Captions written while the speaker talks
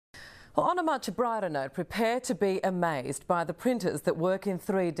Well, on a much brighter note, prepare to be amazed by the printers that work in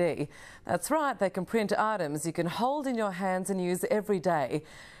 3D. That's right, they can print items you can hold in your hands and use every day.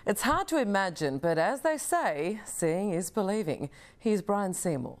 It's hard to imagine, but as they say, seeing is believing. Here's Brian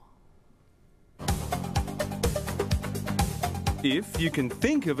Seymour. If you can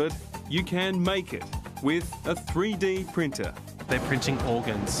think of it, you can make it with a 3D printer. They're printing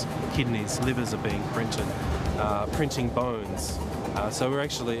organs, kidneys, livers are being printed, printing bones. So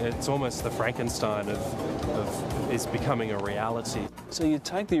it's almost the Frankenstein of it's becoming a reality. So you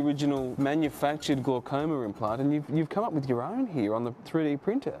take the original manufactured glaucoma implant and you've come up with your own here on the 3D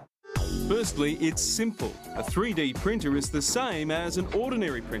printer. Firstly, it's simple. A 3D printer is the same as an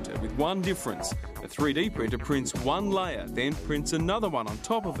ordinary printer with one difference. A 3D printer prints one layer, then prints another one on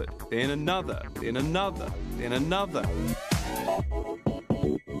top of it, then another, then another, then another.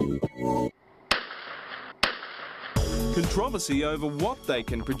 Controversy over what they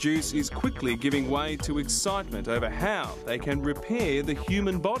can produce is quickly giving way to excitement over how they can repair the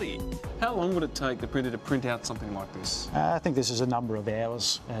human body. How long would it take the printer to print out something like this? I think this is a number of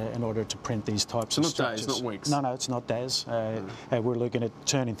hours in order to print these types of structures. Not days, not weeks? No, it's not days. We're looking at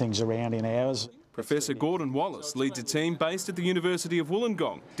turning things around in hours. Professor Gordon Wallace leads a team based at the University of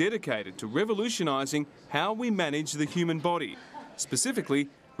Wollongong, dedicated to revolutionising how we manage the human body, specifically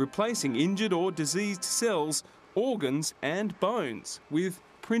replacing injured or diseased cells, organs and bones with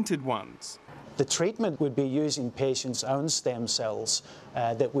printed ones. The treatment would be using patients' own stem cells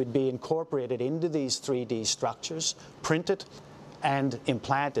that would be incorporated into these 3D structures, printed and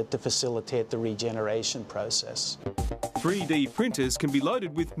implanted to facilitate the regeneration process. 3D printers can be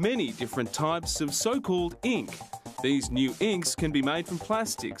loaded with many different types of so-called ink. These new inks can be made from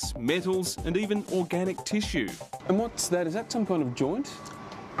plastics, metals and even organic tissue. And what's that? Is that some kind of joint?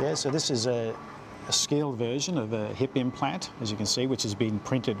 Yeah, so this is a scaled version of a hip implant, as you can see, which has been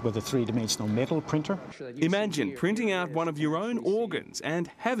printed with a three-dimensional metal printer. Imagine printing out one of your own organs and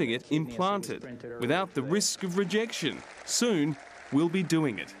having it implanted without the risk of rejection. Soon, we'll be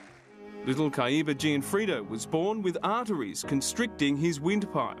doing it. Little Kaiba Gianfrido was born with arteries constricting his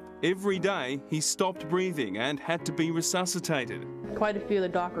windpipe. Every day, he stopped breathing and had to be resuscitated. Quite a few of the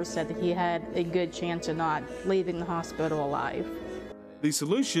doctors said that he had a good chance of not leaving the hospital alive. The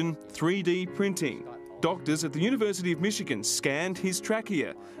solution, 3D printing. Doctors at the University of Michigan scanned his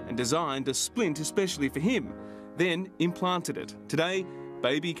trachea and designed a splint especially for him, then implanted it. Today,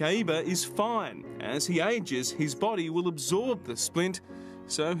 baby Kaiba is fine. As he ages, his body will absorb the splint,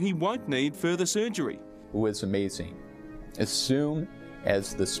 so he won't need further surgery. It was amazing. As soon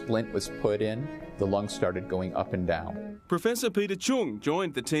as the splint was put in, the lungs started going up and down. Professor Peter Chung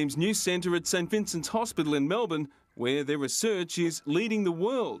joined the team's new centre at St Vincent's Hospital in Melbourne, where their research is leading the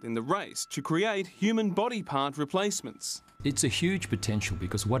world in the race to create human body part replacements. It's a huge potential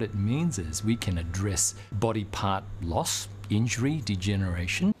because what it means is we can address body part loss, injury,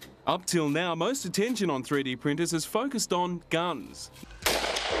 degeneration. Up till now, most attention on 3D printers has focused on guns.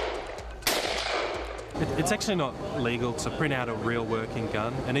 It's actually not legal to print out a real working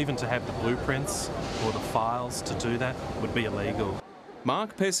gun, and even to have the blueprints or the files to do that would be illegal.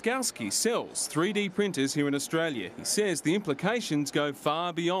 Mark Peskowski sells 3D printers here in Australia. He says the implications go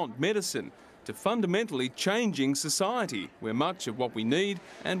far beyond medicine to fundamentally changing society, where much of what we need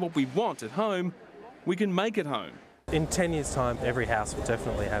and what we want at home, we can make at home. In 10 years' time, every house will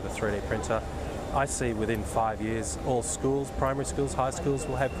definitely have a 3D printer. I see within 5 years, all schools, primary schools, high schools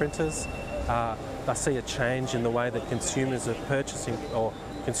will have printers. I see a change in the way that consumers are purchasing or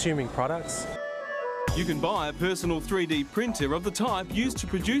consuming products. You can buy a personal 3D printer of the type used to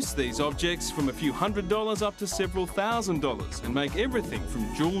produce these objects from a few $100s up to several $1,000s and make everything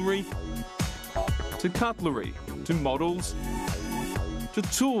from jewellery to cutlery to models to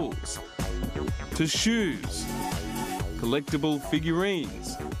tools to shoes, collectible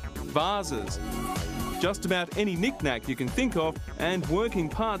figurines, vases, just about any knick-knack you can think of, and working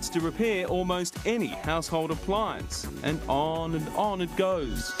parts to repair almost any household appliance. And on it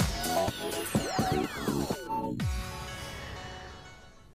goes.